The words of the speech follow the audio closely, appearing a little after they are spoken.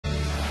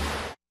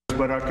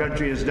but our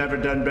country has never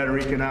done better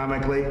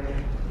economically.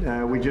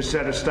 We just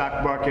set a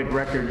stock market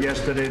record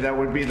yesterday. That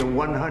would be the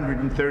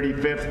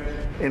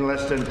 135th in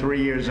less than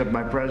 3 years of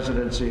my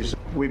presidency. So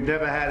we've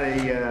never had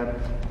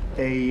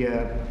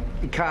a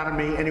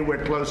economy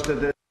anywhere close to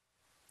this.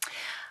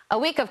 A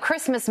week of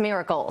Christmas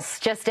miracles.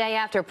 Just day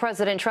after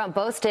President Trump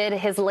boasted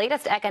his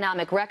latest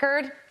economic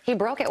record, he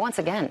broke it once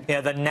again. Yeah,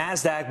 the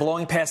Nasdaq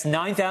blowing past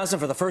 9,000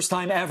 for the first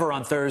time ever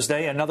on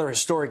Thursday. Another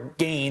historic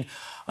gain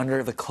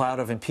under the cloud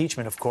of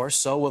impeachment, of course.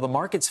 So will the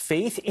market's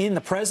faith in the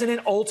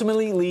president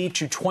ultimately lead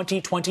to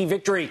 2020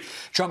 victory?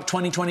 Trump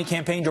 2020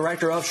 campaign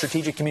director of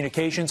strategic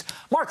communications,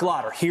 Marc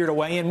Lotter, here to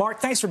weigh in. Marc,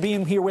 thanks for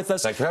being here with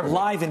us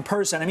live in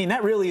person. I mean,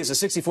 that really is a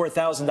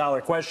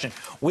 $64,000 question.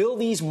 Will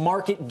these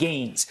market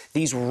gains,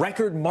 these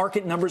record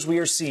market numbers we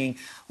are seeing,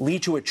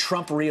 lead to a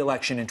Trump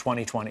re-election in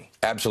 2020?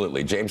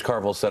 Absolutely. James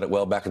Carville said it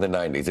well back in the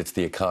 90s. It's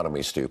the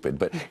economy, stupid.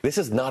 But this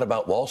is not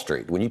about Wall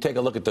Street. When you take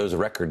a look at those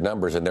record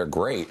numbers, and they're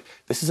great,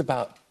 this is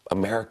about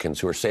Americans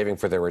who are saving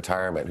for their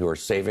retirement, who are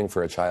saving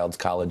for a child's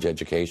college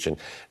education.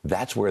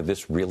 That's where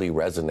this really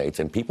resonates.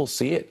 And people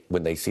see it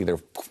when they see their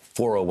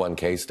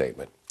 401k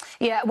statement.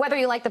 Yeah, whether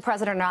you like the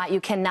president or not,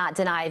 you cannot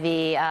deny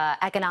the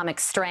economic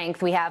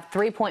strength. We have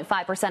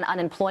 3.5%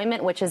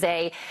 unemployment, which is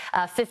a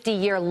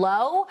 50-year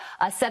low,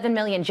 7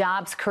 million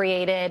jobs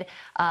created.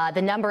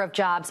 The number of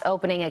jobs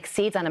opening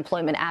exceeds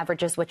unemployment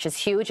averages, which is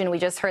huge. And we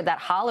just heard that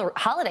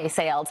holiday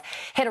sales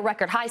hit a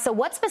record high. So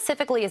what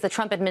specifically is the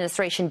Trump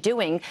administration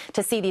doing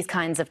to see these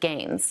kinds of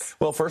gains?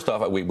 Well, first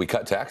off, we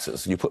cut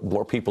taxes. You put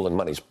more people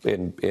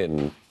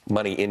in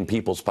money in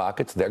people's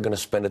pockets, they're going to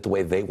spend it the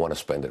way they want to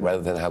spend it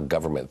rather than how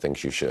government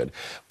thinks you should.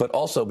 But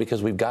also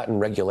because we've gotten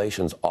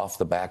regulations off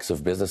the backs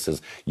of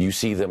businesses, you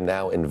see them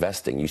now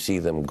investing, you see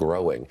them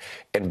growing.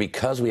 And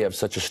because we have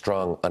such a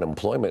strong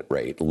unemployment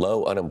rate,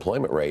 low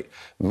unemployment rate,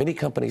 many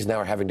companies now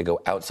are having to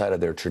go outside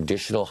of their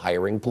traditional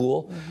hiring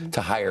pool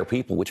to hire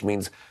people, which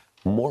means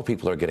more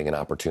people are getting an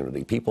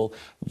opportunity. People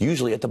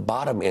usually at the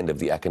bottom end of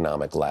the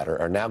economic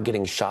ladder are now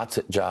getting shots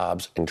at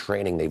jobs and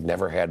training they've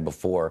never had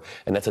before.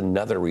 And that's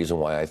another reason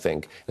why I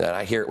think, and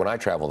I hear it when I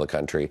travel the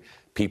country,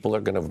 people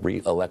are going to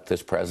re-elect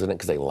this president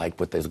because they like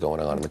what is going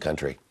on in the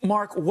country.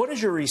 Marc, what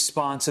is your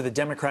response to the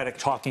Democratic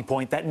talking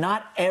point that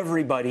not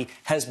everybody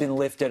has been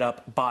lifted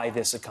up by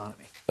this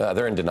economy?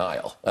 They're in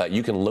denial.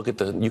 You can look at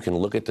the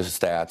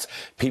stats.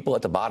 People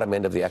at the bottom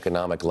end of the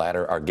economic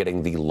ladder are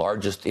getting the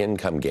largest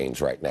income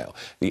gains right now.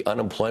 The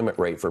unemployment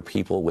rate for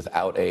people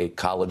without a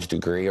college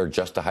degree or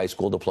just a high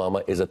school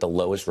diploma is at the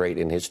lowest rate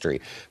in history.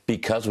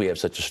 Because we have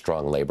such a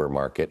strong labor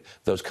market,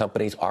 those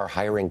companies are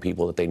hiring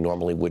people that they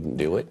normally wouldn't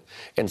do it.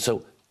 And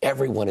so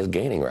everyone is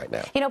gaining right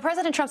now. You know,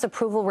 President Trump's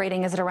approval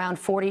rating is at around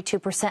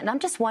 42%. And I'm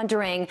just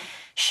wondering,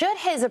 should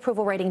his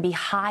approval rating be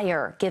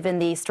higher given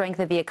the strength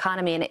of the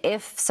economy? And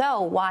if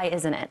so, why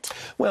isn't it?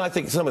 Well, I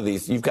think some of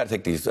these, you've got to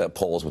take these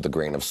polls with a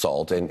grain of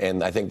salt.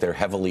 And I think they're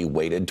heavily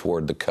weighted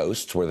toward the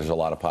coasts where there's a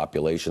lot of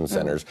population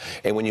centers.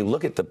 And when you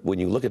look at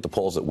the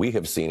polls that we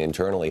have seen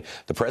internally,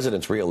 the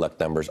president's re-elect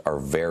numbers are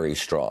very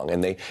strong.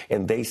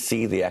 And they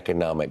see the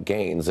economic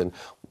gains. And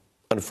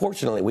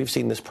unfortunately, we've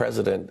seen this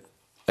president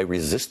a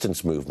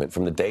resistance movement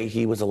from the day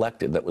he was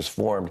elected that was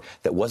formed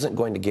that wasn't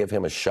going to give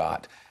him a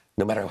shot,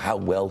 no matter how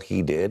well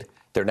he did.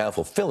 They're now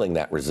fulfilling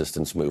that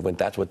resistance movement.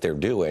 That's what they're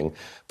doing.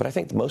 But I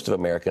think most of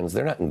Americans,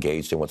 they're not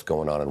engaged in what's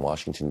going on in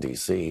Washington,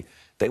 D.C.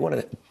 They want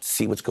to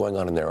see what's going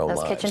on in their own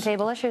lives. Those kitchen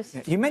table issues.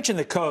 You mentioned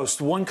the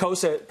coast. One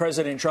coast that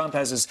President Trump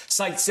has his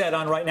sights set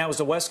on right now is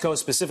the West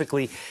Coast,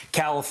 specifically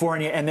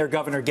California, and their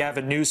governor,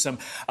 Gavin Newsom.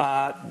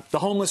 The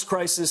homeless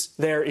crisis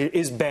there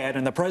is bad,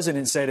 and the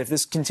president said if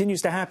this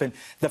continues to happen,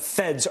 the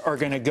feds are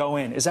going to go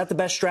in. Is that the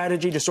best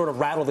strategy to sort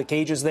of rattle the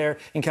cages there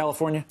in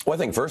California? Well, I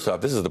think first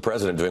off, this is the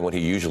president doing what he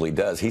usually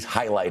does. He's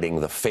highlighting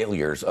the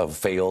failures of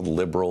failed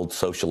liberal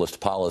socialist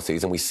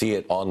policies, and we see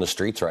it on the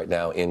streets right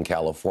now in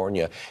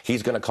California.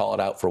 He's going to call it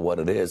out for what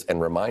it is and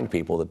remind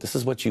people that this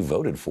is what you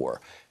voted for.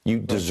 You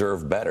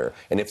deserve better.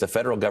 And if the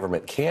federal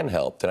government can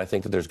help, then I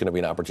think that there's going to be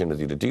an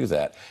opportunity to do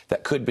that.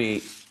 That could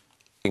be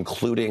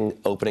including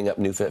opening up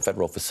new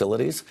federal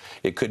facilities.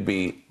 It could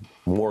be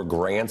more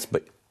grants,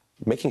 but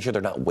making sure they're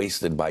not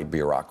wasted by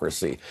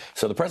bureaucracy.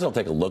 So the president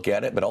will take a look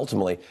at it, but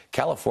ultimately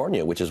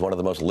California, which is one of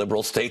the most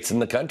liberal states in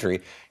the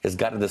country, has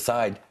got to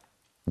decide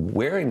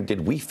where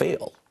did we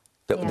fail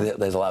that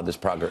has allowed this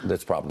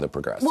problem to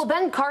progress. Well,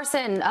 Ben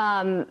Carson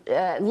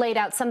laid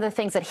out some of the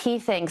things that he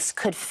thinks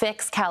could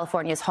fix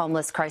California's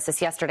homeless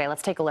crisis yesterday.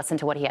 Let's take a listen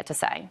to what he had to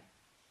say.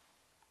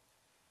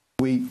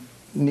 We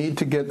need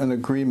to get an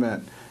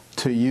agreement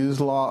to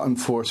use law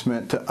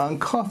enforcement, to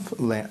uncuff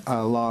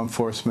law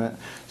enforcement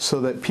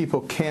so that people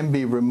can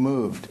be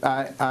removed.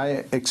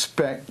 I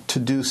expect to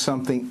do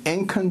something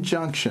in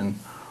conjunction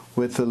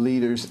with the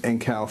leaders in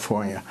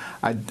California.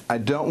 I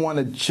don't want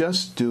to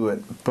just do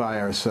it by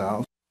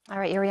ourselves. All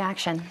right, your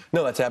reaction.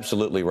 No, that's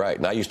absolutely right.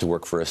 And I used to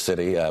work for a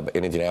city in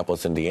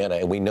Indianapolis, Indiana,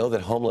 and we know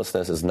that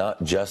homelessness is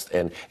not just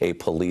a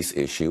police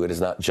issue. It is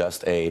not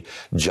just a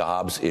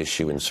jobs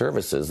issue in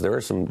services. There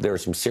are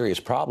some serious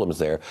problems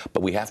there,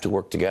 but we have to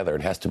work together.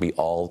 It has to be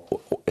all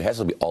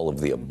of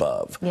the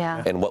above.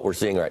 Yeah. And what we're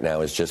seeing right now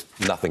is just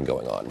nothing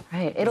going on.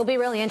 Right. It'll be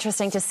really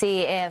interesting to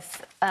see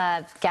if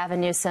Gavin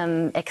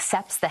Newsom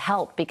accepts the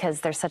help,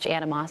 because there's such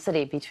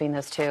animosity between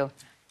those two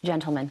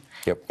gentlemen.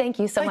 Yep. Thank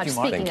you so Thank much. you,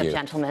 Mark. Speaking Thank of you.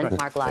 gentlemen,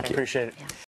 Marc Lotter. Appreciate it. Yeah.